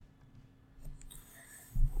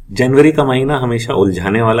जनवरी का महीना हमेशा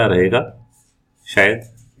उलझाने वाला रहेगा। शायद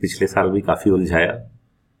पिछले साल भी काफ़ी उलझाया।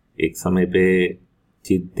 एक समय पे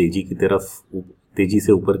तेजी की तरफ, तेजी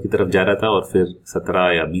से ऊपर की तरफ जा रहा था और फिर 17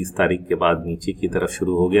 या 20 तारीख के बाद नीचे की तरफ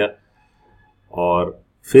शुरू हो गया और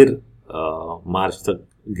फिर मार्च तक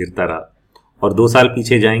गिरता रहा। और 2 साल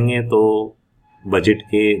पीछे जाएंगे तो बजट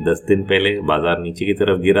के 10 दिन पहले बाजार नीचे की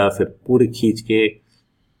तरफ गिरा, फिर पूरी खींच के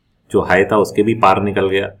जो हाई था उसके भी पार निकल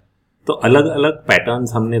गया। तो अलग अलग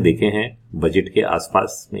पैटर्न्स हमने देखे हैं बजट के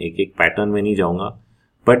आसपास में। एक एक पैटर्न में नहीं जाऊंगा,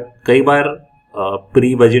 बट कई बार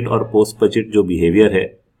प्री बजट और पोस्ट बजट जो बिहेवियर है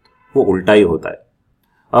वो उल्टा ही होता है।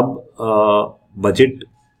 अब बजट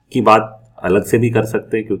की बात अलग से भी कर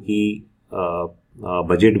सकते हैं, क्योंकि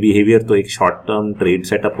बजट बिहेवियर तो एक शॉर्ट टर्म ट्रेड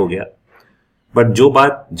सेटअप हो गया। बट जो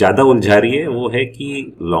बात ज़्यादा उलझा रही है वो है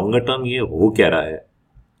कि लॉन्गर टर्म ये हो क्या रहा है।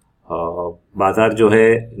 बाजार जो है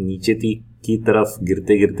नीचे की तरफ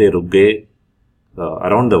गिरते गिरते रुक गए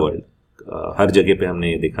अराउंड द वर्ल्ड। हर जगह पे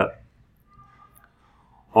हमने ये देखा।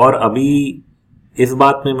 और अभी इस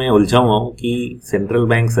बात में मैं उलझा हुआ हूँ कि सेंट्रल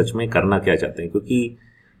बैंक सच में करना क्या चाहते हैं, क्योंकि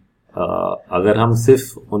अगर हम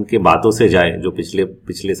सिर्फ उनके बातों से जाए जो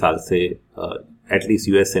पिछले साल से एटलीस्ट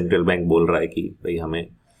यूएस सेंट्रल बैंक बोल रहा है कि भाई हमें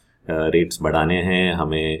रेट्स बढ़ाने हैं,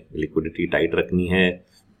 हमें लिक्विडिटी टाइट रखनी है,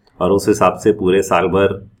 और उस हिसाब से पूरे साल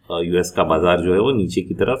भर यूएस का बाजार जो है वो नीचे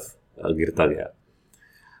की तरफ गिरता गया।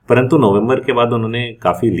 परंतु नवंबर के बाद उन्होंने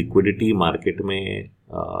काफ़ी लिक्विडिटी मार्केट में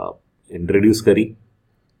इंट्रोड्यूस करी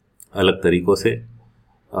अलग तरीक़ों से,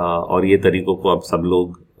 और ये तरीक़ों को अब सब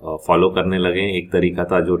लोग फॉलो करने लगे। एक तरीका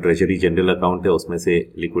था जो ट्रेजरी जनरल अकाउंट है उसमें से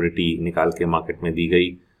लिक्विडिटी निकाल के मार्केट में दी गई।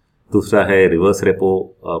 दूसरा है रिवर्स रेपो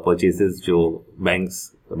परचेजेस जो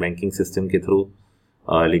बैंकिंग सिस्टम के थ्रू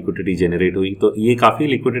लिक्विडिटी जनरेट हुई। तो ये काफ़ी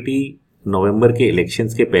लिक्विडिटी नवंबर के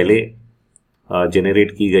इलेक्शंस के पहले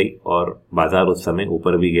जनरेट की गई और बाजार उस समय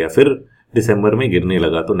ऊपर भी गया, फिर दिसंबर में गिरने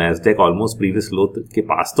लगा। तो नैस्डैक ऑलमोस्ट प्रीवियस लो के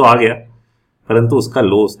पास तो आ गया, परंतु उसका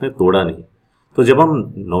लो उसने तोड़ा नहीं। तो जब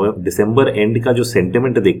हम दिसंबर एंड का जो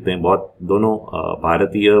सेंटिमेंट देखते हैं बहुत दोनों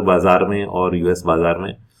भारतीय बाजार में और यूएस बाजार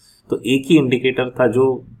में, तो एक ही इंडिकेटर था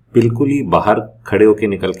जो बिल्कुल ही बाहर खड़े होके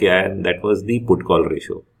निकल के आया, that was the put call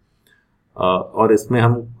ratio. और इसमें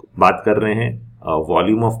हम बात कर रहे हैं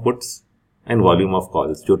volume of puts and volume of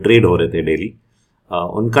calls जो ट्रेड हो रहे थे डेली,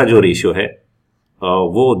 उनका जो रेशियो है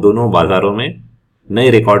वो दोनों बाजारों में नए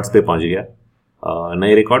रिकॉर्ड्स पे पहुंच गया।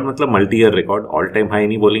 नए रिकॉर्ड मतलब multi year record, all time high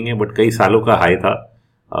नहीं बोलेंगे बट कई सालों का हाई था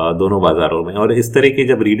दोनों बाजारों में। और इस तरह के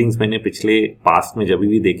जब रीडिंग्स मैंने पिछले पास्ट में जब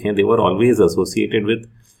भी देखे हैं, they were always associated with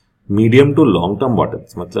medium to long term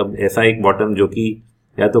bottoms. मतलब ऐसा एक बॉटम जो कि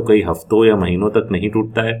या तो कई हफ्तों या महीनों तक नहीं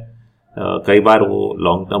टूटता है, कई बार वो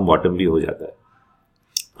लॉन्ग टर्म बॉटम भी हो जाता है।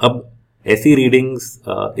 अब ऐसी रीडिंग्स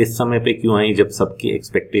इस समय पे क्यों आई जब सबकी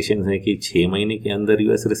एक्सपेक्टेशंस है कि 6 महीने के अंदर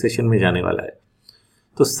यूएस रिसेशन में जाने वाला है।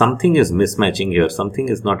 तो something is mismatching here, something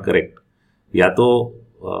is not correct. या तो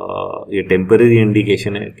ये टेम्पररी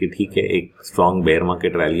इंडिकेशन है कि ठीक है एक स्ट्रॉन्ग बेयर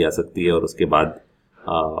मार्केट रैली आ सकती है और उसके बाद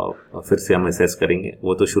फिर से हम असेस करेंगे।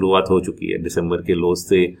 वो तो शुरुआत हो चुकी है दिसंबर के लोज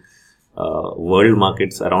से। World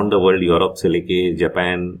markets around the world, Europe से लेके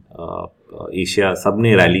जापान, एशिया, सब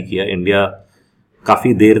ने रैली किया। इंडिया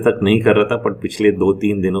काफ़ी देर तक नहीं कर रहा था, बट पिछले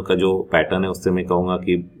 2-3 दिनों का जो पैटर्न है उससे मैं कहूँगा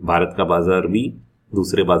कि भारत का बाजार भी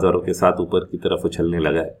दूसरे बाजारों के साथ ऊपर की तरफ उछलने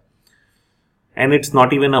लगा है। And it's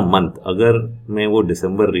not even a month. अगर मैं वो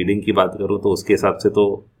दिसंबर रीडिंग की बात करूँ तो उसके हिसाब से तो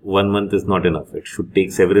 1 month is not enough, it should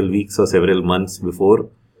take several weeks और several months before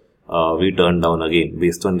we turn down again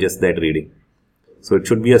based on just that reading. So it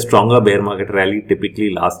should be a stronger bear market rally, typically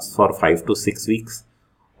last for 5 to 6 weeks,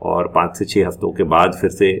 और 5 से 6 हफ्तों के बाद फिर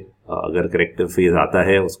से अगर corrective phase आता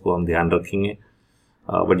है उसको हम ध्यान रखेंगे।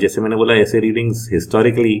 बट जैसे मैंने बोला, ऐसे readings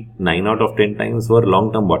historically 9 out of 10 times were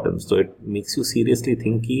long term bottoms. तो it makes you seriously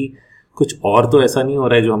think कि कुछ और तो ऐसा नहीं हो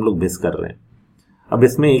रहा है जो हम लोग मिस कर रहे हैं। अब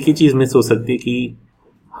इसमें एक ही चीज़ मिस हो सकती है कि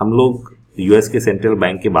हम लोग यूएस के सेंट्रल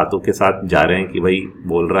बैंक के बातों के साथ जा रहे हैं कि भाई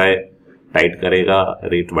बोल रहा है टाइट करेगा,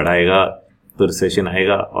 रेट बढ़ाएगा तो रिसेशन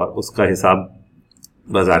आएगा, और उसका हिसाब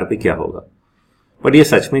बाजार पे क्या होगा। बट ये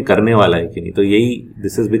सच में करने वाला है कि नहीं, तो यही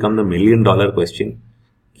this is become the $1 million question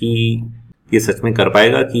कि ये सच में कर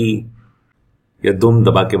पाएगा कि या दुम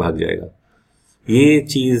दबा के भाग जाएगा। ये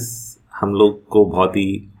चीज़ हम लोग को बहुत ही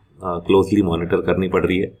क्लोजली मॉनिटर करनी पड़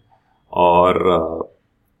रही है। और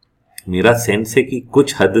मेरा सेंस है कि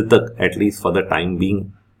कुछ हद तक at least for the time being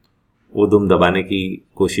वो दुम दबाने की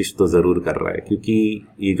कोशिश तो ज़रूर कर रहा है, क्योंकि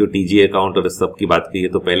ये जो टीजी अकाउंट और इस सब की बात की है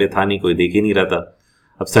तो पहले था नहीं, कोई देख ही नहीं रहा था।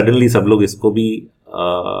 अब सडनली सब लोग इसको भी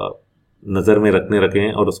नज़र में रखने रखे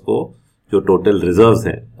हैं, और उसको जो टोटल रिजर्व्स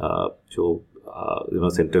हैं, जो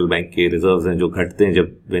सेंट्रल बैंक के रिजर्व्स हैं जो घटते हैं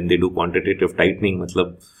जब when they do quantitative tightening,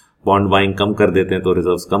 मतलब बॉन्ड बाइंग कम कर देते हैं तो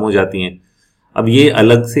रिजर्व्स कम हो जाती हैं। अब ये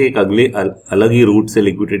अलग से एक अलग ही रूट से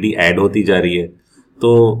लिक्विडिटी ऐड होती जा रही है,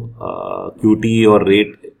 तो क्यूटी और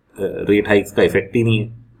रेट हाइक्स का इफेक्ट ही नहीं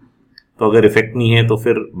है। तो अगर इफेक्ट नहीं है तो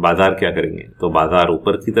फिर बाजार क्या करेंगे? तो बाजार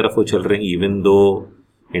ऊपर की तरफ वो चल रहे हैं, even though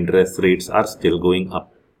interest rates are still going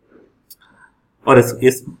up. और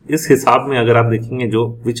इस हिसाब में अगर आप देखेंगे जो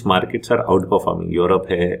विच markets are out performing, Europe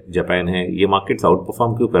है, जापान है, ये मार्केट्स आउट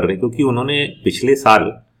परफॉर्म क्यों कर रहे हैं? क्योंकि उन्होंने पिछले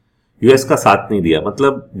साल यूएस का साथ नहीं दिया,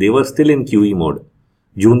 मतलब देवर स्टिल इन क्यूई मोड।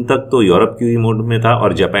 जून तक तो यूरोप क्यूई मोड में था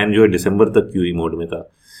और जापान जो है दिसंबर तक क्यूई मोड में था।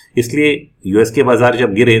 इसलिए यूएस के बाजार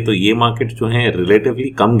जब गिरे तो ये मार्केट जो हैं रिलेटिवली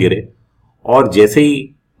कम गिरे, और जैसे ही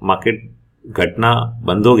मार्केट घटना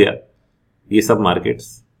बंद हो गया ये सब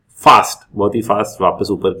मार्केट्स बहुत ही फास्ट वापस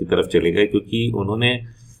ऊपर की तरफ चले गए, क्योंकि उन्होंने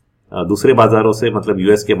दूसरे बाजारों से, मतलब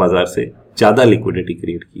यूएस के बाजार से ज़्यादा लिक्विडिटी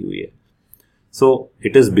क्रिएट की हुई है। So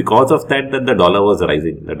it is because of that the dollar was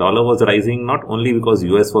rising. The dollar was rising not only because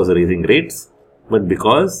US was raising rates, but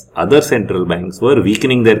because other central banks were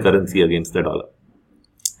weakening their currency against the dollar.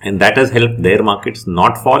 And that has helped their markets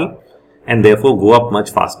not fall and therefore go up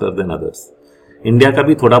much faster than others. India का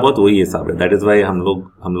भी थोड़ा बहुत वही हिसाब है। That is why हम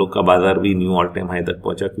लोग का बाजार भी न्यू ऑल टाइम हाई तक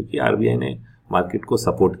पहुंचा, क्योंकि आरबीआई ने मार्केट को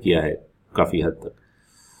सपोर्ट किया है काफी हद तक।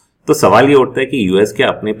 तो सवाल ये उठता है कि यूएस क्या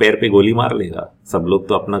अपने पैर पे गोली मार लेगा? सब लोग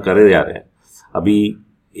तो अपना करे जा रहे हैं। अभी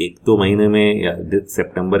 1-2 महीने में या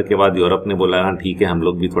सितंबर के बाद यूरोप ने बोला हाँ ठीक है हम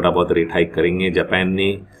लोग भी थोड़ा बहुत रेट हाइक करेंगे। जापान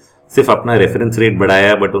ने सिर्फ अपना रेफरेंस रेट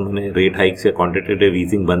बढ़ाया, बट उन्होंने रेट हाइक से क्वांटिटेटिव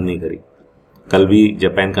ईजिंग बंद नहीं करी। कल भी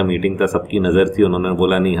जापान का मीटिंग था, सबकी नज़र थी, उन्होंने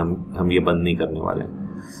बोला नहीं हम ये बंद नहीं करने वाले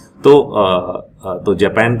हैं। तो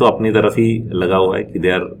जापान तो अपनी तरफ ही लगा हुआ है कि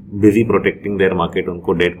they are busy protecting their market,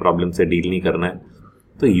 उनको डेट प्रॉब्लम से डील नहीं करना है।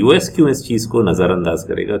 तो यूएस क्यों इस चीज़ को नज़रअंदाज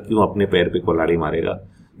करेगा, क्यों अपने पैर पे कुल्हाड़ी मारेगा?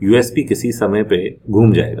 यूएस भी किसी समय पे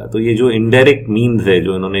घूम जाएगा। तो ये जो इनडायरेक्ट मीन्स है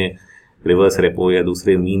जो इन्होंने रिवर्स रेपो या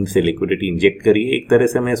दूसरे मीन से लिक्विडिटी इंजेक्ट करी है, एक तरह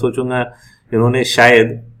से मैं सोचूंगा इन्होंने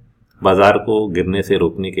शायद बाजार को गिरने से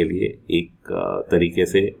रोकने के लिए एक तरीके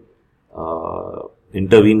से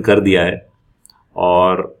इंटरवीन कर दिया है।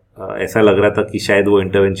 और ऐसा लग रहा था कि शायद वो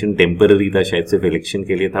इंटरवेंशन टेम्पररी था, शायद सिर्फ इलेक्शन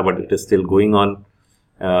के लिए था, but it is still going on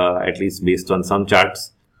at least based on some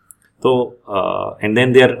charts. तो and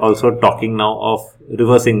then they are also talking now of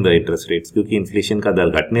reversing the interest rates, क्योंकि इन्फ्लेशन का दर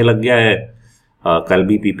घटने लग गया है। कल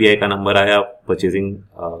भी पीपीआई का नंबर आया, परचेजिंग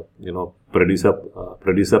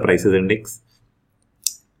प्रोड्यूसर प्राइसेस इंडेक्स,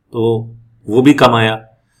 तो वो भी कम आया।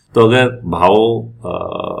 तो अगर भाव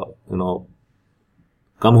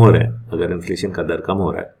कम हो रहा है, अगर इन्फ्लेशन का दर कम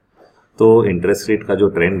हो रहा है, तो इंटरेस्ट रेट का जो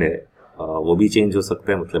ट्रेंड है वो भी चेंज हो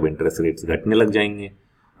सकता है, मतलब इंटरेस्ट रेट्स घटने लग जाएंगे।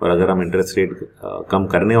 और अगर हम इंटरेस्ट रेट कम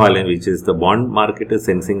करने वाले हैं, which is the bond market is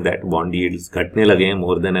sensing that bond yields घटने लगे हैं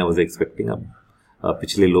more then I was expecting. अब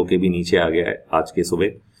पिछले लो के भी नीचे आ गया है आज के सुबह।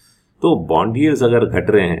 तो बॉन्ड यील्ड्स अगर घट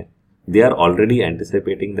रहे हैं, they are already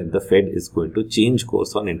anticipating that the Fed is going to change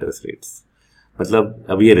course on interest rates. मतलब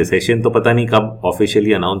अब ये रिसेशन तो पता नहीं कब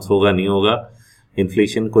ऑफिशियली अनाउंस होगा, नहीं होगा।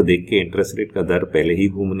 इन्फ्लेशन को देख के इंटरेस्ट रेट का दर पहले ही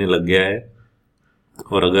घूमने लग गया है।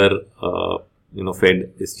 और अगर फेड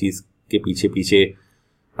इस चीज़ के पीछे पीछे,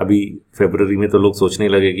 अभी फरवरी में तो लोग सोचने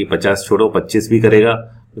लगे कि 50 छोड़ो 25 भी करेगा,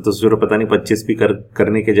 तो सोचो पता नहीं 25 भी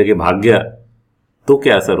करने के जगह भाग गया तो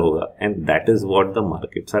क्या असर होगा। And that is what the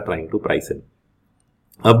markets are trying to price in.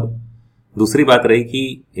 अब दूसरी बात रही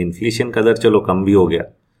कि इन्फ्लेशन का दर चलो कम भी हो गया,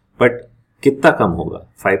 बट कितना कम होगा?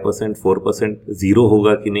 5%, 4%, 0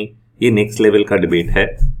 होगा कि नहीं, ये नेक्स्ट लेवल का डिबेट है।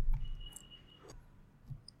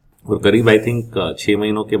 और करीब आई थिंक 6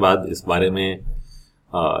 महीनों के बाद इस बारे में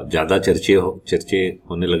ज़्यादा चर्चे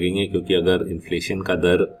होने लगेंगे, क्योंकि अगर इन्फ्लेशन का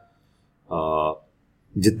दर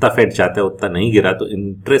जितना फेड चाहता है उतना नहीं गिरा, तो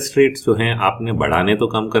इंटरेस्ट रेट्स जो हैं आपने बढ़ाने तो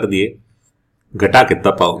कम कर दिए, घटा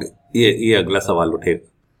कितना पाओगे, ये अगला सवाल उठेगा।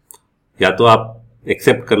 या तो आप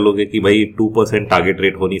एक्सेप्ट कर लोगे कि भाई 2% टारगेट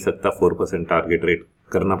रेट हो नहीं सकता, 4% टारगेट रेट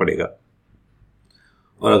करना पड़ेगा।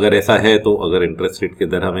 और अगर ऐसा है तो अगर इंटरेस्ट रेट के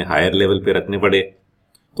दर हमें हायर लेवल पे रखने पड़े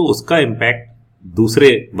तो उसका इम्पैक्ट दूसरे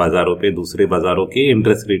बाजारों के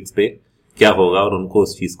इंटरेस्ट रेट्स पे क्या होगा, और उनको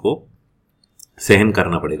उस चीज़ को सहन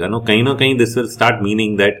करना पड़ेगा। ना कहीं this will start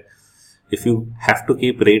meaning that if you have to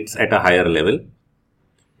keep rates at a higher level,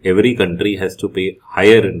 every country has to pay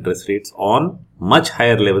higher interest rates on much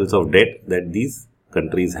higher levels of debt that these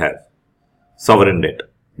countries have. Sovereign debt,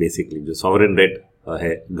 basically जो sovereign debt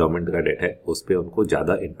है, government का date है, उस पर उनको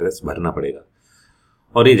ज़्यादा interest भरना पड़ेगा।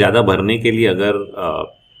 और ये ज़्यादा भरने के लिए अगर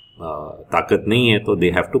ताकत नहीं है तो they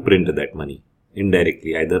have to print that money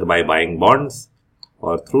indirectly, either by buying bonds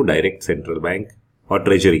और थ्रू डायरेक्ट सेंट्रल बैंक और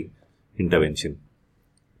treasury intervention.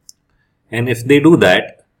 And if they do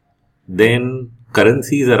that, then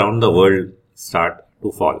currencies around the world start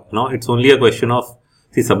to fall. Now it's only a question of,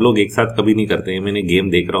 सब लोग एक साथ कभी नहीं करते हैं. मैंने गेम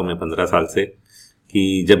देख रहा हूँ मैं 15 साल से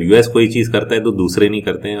कि जब यूएस कोई चीज करता है तो दूसरे नहीं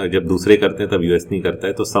करते हैं, और जब दूसरे करते हैं तब यूएस नहीं करता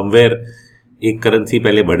है. तो समवेयर एक करेंसी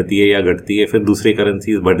पहले बढ़ती है या घटती है, फिर दूसरी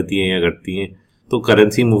करेंसीज बढ़ती हैं या घटती हैं. तो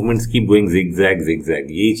currency movements keep going zigzag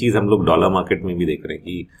zigzag. यही चीज हम लोग डॉलर मार्केट में भी देख रहे हैं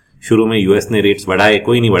कि शुरू में यूएस ने रेट्स बढ़ाए,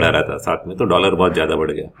 कोई नहीं बढ़ा रहा था साथ में, तो डॉलर बहुत ज्यादा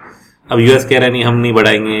बढ़ गया. अब यूएस कह रहा है नहीं हम नहीं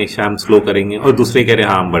बढ़ाएंगे, शाम स्लो करेंगे, और दूसरे कह रहे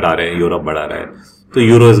हैं हाँ हम बढ़ा रहे हैं, यूरोप बढ़ा रहा है. तो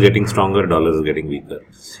euro is getting stronger, dollar is getting weaker.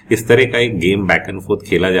 इस तरह का एक गेम बैक एंड फोर्थ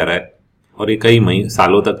खेला जा रहा है, और ये कई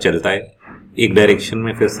सालों तक चलता है एक डायरेक्शन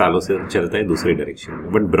में, फिर सालों से चलता है दूसरे डायरेक्शन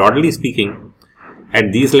में. But broadly speaking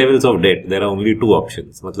at these levels of date there are only two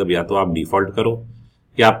options. मतलब या तो आप डिफॉल्ट करो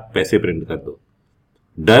या आप पैसे प्रिंट कर दो.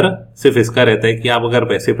 डर सिर्फ इसका रहता है कि आप अगर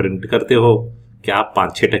पैसे प्रिंट करते हो, क्या आप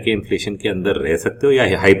 5-6% इन्फ्लेशन के अंदर रह सकते हो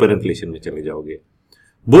या हाइपर इन्फ्लेशन में चले जाओगे.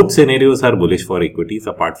 Both scenarios are bullish for equities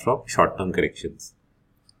apart from short term corrections.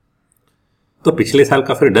 तो पिछले साल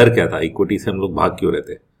का फिर डर क्या था, इक्विटी से हम लोग भाग क्यों रहे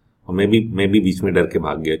थे, और मैं भी बीच में डर के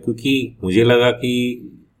भाग गया, क्योंकि मुझे लगा कि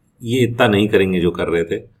ये इतना नहीं करेंगे जो कर रहे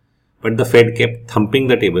थे. But the Fed kept thumping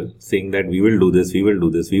the table saying that we will do this, we will do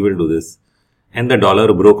this, we will do this, and the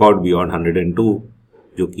dollar broke out beyond 102,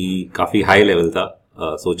 जो कि काफी हाई लेवल था.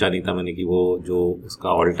 सोचा नहीं था मैंने कि वो जो उसका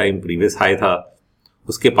ऑल टाइम प्रीवियस हाई था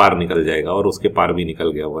उसके पार निकल जाएगा, और उसके पार भी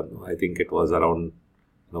निकल गया. I think it was around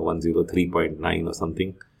 103.9 or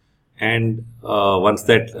something, and once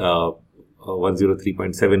that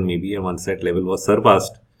 103.7 maybe, and once that level was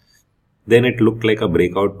surpassed, then it looked like a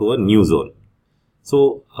breakout to a new zone. So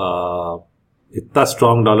इतना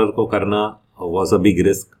strong dollar को करना was a big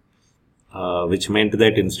risk, which meant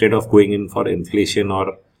that instead of going in for inflation or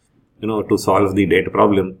to solve the debt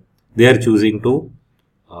problem, they are choosing to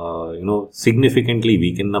significantly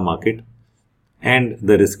weaken the market. And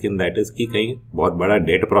the risk in that is कि कहीं बहुत बड़ा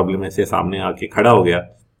date problem ऐसे सामने आके खड़ा हो गया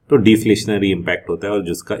तो डिफ्लेशनरी इम्पैक्ट होता है, और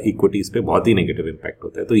जिसका इक्विटीज पे बहुत ही नेगेटिव इम्पैक्ट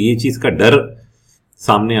होता है. तो ये चीज का डर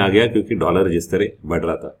सामने आ गया क्योंकि डॉलर जिस तरह बढ़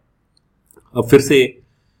रहा था. अब फिर से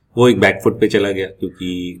वो एक बैकफुट पे चला गया,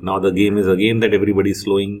 क्योंकि now the game is again that everybody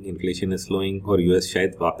slowing, inflation is slowing, और यूएस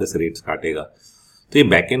शायद वापस रेट्स काटेगा. तो ये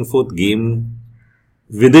back and fourth game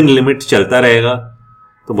with in limit चलता रहेगा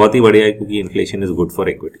तो बहुत ही बढ़िया है, क्योंकि inflation is good for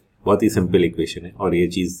equity. बहुत ही सिंपल इक्वेशन है. और ये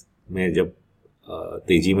चीज मैं जब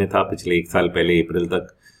तेजी में था पिछले 1 साल पहले अप्रैल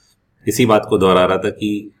तक इसी बात को दोहरा रहा था कि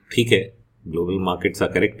ठीक है global markets are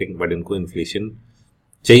correcting, but इनको इन्फ्लेशन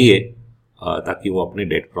चाहिए ताकि वो अपने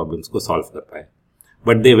डेट प्रॉब्लम्स को सॉल्व कर पाए.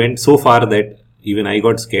 But they went so far that even I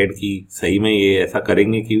got scared कि सही में ये ऐसा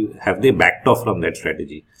करेंगे कि have they backed of from that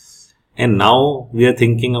strategy. And now we are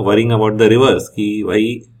thinking worrying about the reverse कि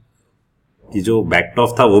भाई कि जो बैक्ड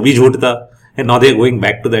ऑफ था वो भी झूठ था, and now they are going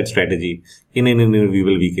back to that strategy कि नहीं वी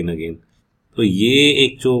विल वीकन अगेन. तो ये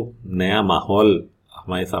एक जो नया माहौल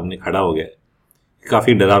हमारे सामने खड़ा हो गया है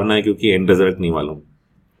काफी डरावना है, क्योंकि एंड रिजल्ट नहीं मालूम.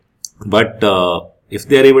 But if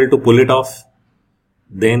they are able to pull it of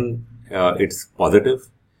then it's positive.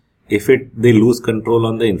 If they lose control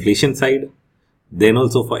on the inflation side, then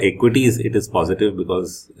also for equities it is positive,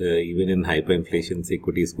 because even in hyperinflation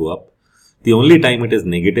equities go up. The only time it is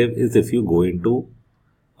negative is if you go into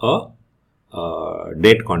a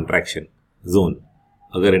debt contraction zone.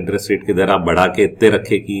 अगर interest rate की दर आप बढ़ा के इतने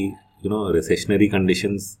रखे कि recessionary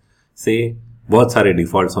conditions से बहुत सारे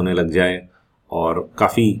डिफॉल्ट्स होने लग जाए और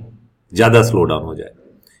काफी ज्यादा स्लो डाउन हो जाए.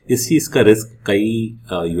 इस चीज का रिस्क कई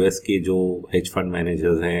यूएस के जो हेज फंड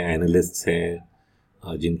मैनेजर्स हैं, एनालिस्ट्स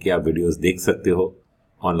हैं, जिनके आप वीडियोस देख सकते हो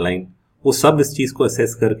ऑनलाइन, वो सब इस चीज को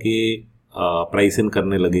असेस करके प्राइस इन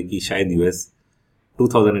करने लगे कि शायद यूएस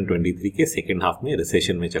 2023 के सेकेंड हाफ में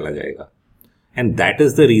रिसेशन में चला जाएगा. And that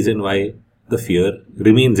is the reason why the fear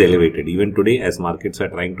remains elevated even today as markets are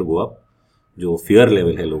trying to go up. जो फियर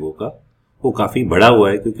लेवल है लोगों का वो काफी बढ़ा हुआ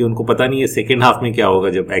है, क्योंकि उनको पता नहीं है सेकेंड हाफ में क्या होगा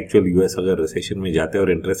जब एक्चुअल यूएस अगर रिसेशन में जाते हैं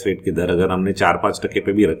और इंटरेस्ट रेट की दर अगर हमने 4-5%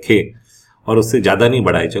 पे भी रखे और उससे ज्यादा नहीं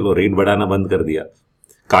बढ़ाए, चलो रेट बढ़ाना बंद कर दिया,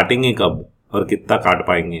 काटेंगे कब और कितना काट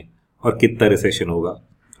पाएंगे और कितना रिसेशन होगा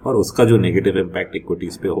और उसका जो नेगेटिव इम्पैक्ट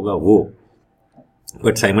इक्विटीज पे होगा वो.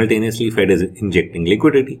 But simultaneously fed is injecting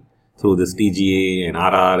liquidity through this TGA and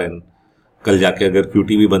RR, and कल जाके अगर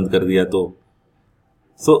क्यूटी भी बंद कर दिया तो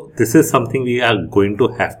so this is something we are going to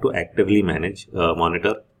have to actively manage,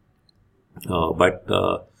 monitor, but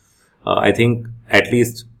I think at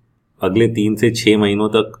least अगले 3 से 6 महीनों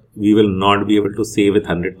तक we will not be able to say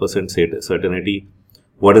with 100% certainty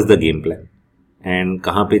what is the game plan and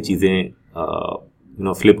कहाँ पे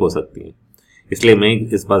चीज़ें flip हो सकती हैं. इसलिए मैं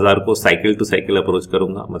इस बाजार को साइकिल टू साइकिल अप्रोच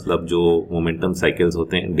करूँगा. मतलब जो मोमेंटम साइकिल्स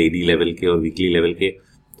होते हैं डेली लेवल के और वीकली लेवल के,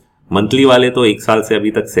 मंथली वाले तो 1 साल से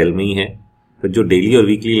अभी तक सेल में ही है, तो जो डेली और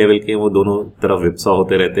वीकली लेवल के वो दोनों तरफ विपसा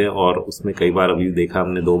होते रहते हैं, और उसमें कई बार अभी देखा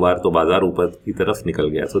हमने 2 बार तो बाजार ऊपर की तरफ निकल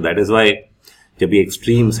गया. सो दैट इज वाई जब ये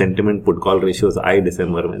extreme sentiment put call ratios आए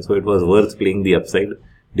दिसंबर में, so it was worth playing the upside.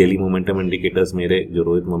 Daily momentum indicators, मेरे जो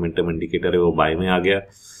रोहित मोमेंटम इंडिकेटर है वो बाय में आ गया.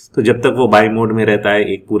 तो जब तक वो बाय मोड में रहता है,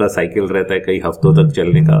 एक पूरा साइकिल रहता है कई हफ्तों तक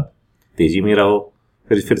चलने का, तेजी में रहो.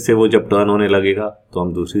 फिर से वो जब टर्न होने लगेगा तो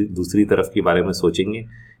हम दूसरी तरफ के बारे में सोचेंगे.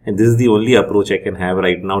 And this is the only approach I can have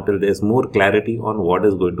right now till there's more clarity on what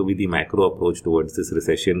is going to be the macro approach towards this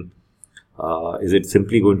recession. Is it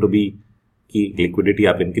simply going to be कि liquidity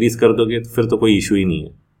आप increase कर दोगे, तो फिर तो कोई issue ही नहीं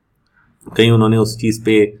है. कहीं उन्होंने उस चीज़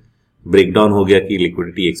पे breakdown हो गया कि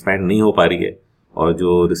liquidity expand नहीं हो पा रही है, और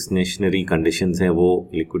जो recessionary conditions हैं वो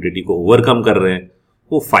liquidity को overcome कर रहे हैं.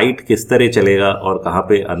 वो fight किस तरह चलेगा और कहाँ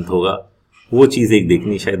पे अंत होगा, वो चीज़ एक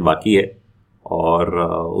देखनी शायद बाकी है. और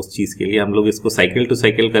उस चीज़ के लिए हम लोग इसको साइकिल टू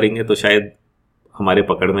साइकिल करेंगे तो शायद हमारे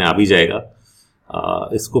पकड़ में आ भी जाएगा.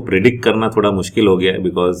 इसको प्रिडिक्ट करना थोड़ा मुश्किल हो गया है,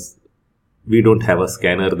 because we don't have a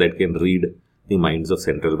scanner that can read the minds of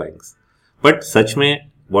central banks. But सच में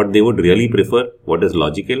what they would really prefer, what is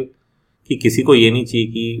logical, कि किसी को ये नहीं चाहिए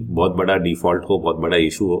कि बहुत बड़ा डिफॉल्ट हो, बहुत बड़ा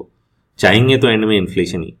इशू हो. चाहेंगे तो एंड में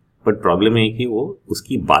इन्फ्लेशन ही, बट प्रॉब्लम है कि वो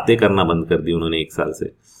उसकी बातें करना बंद कर दी उन्होंने 1 साल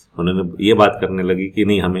से. उन्होंने ये बात करने लगी कि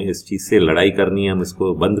नहीं, हमें इस चीज़ से लड़ाई करनी है, हम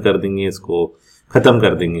इसको बंद कर देंगे, इसको ख़त्म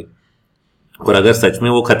कर देंगे. और अगर सच में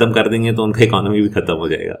वो ख़त्म कर देंगे तो उनका इकोनॉमी भी ख़त्म हो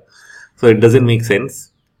जाएगा. So it doesn't make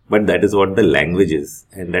sense, but that is what the language is,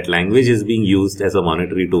 and that language is being used as a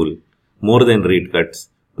monetary tool more than rate cuts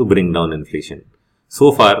to bring down inflation.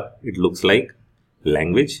 So far it looks like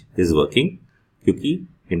language is working, क्योंकि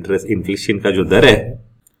inflation का जो दर है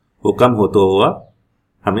वो कम होता हुआ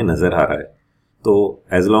हमें नज़र आ रहा है. So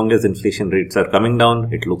as long as inflation rates are coming down,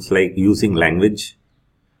 it looks like using language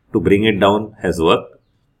to bring it down has worked,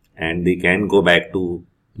 and they can go back to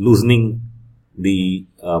loosening the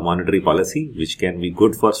monetary policy, which can be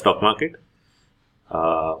good for stock market.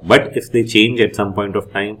 But if they change at some point of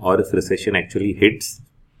time, or if recession actually hits,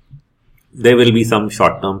 there will be some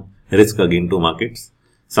short-term risk again to markets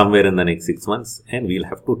somewhere in the next 6 months, and we'll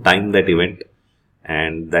have to time that event,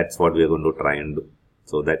 and that's what we are going to try and do.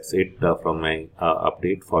 So that's it from my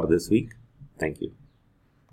update for this week. Thank you.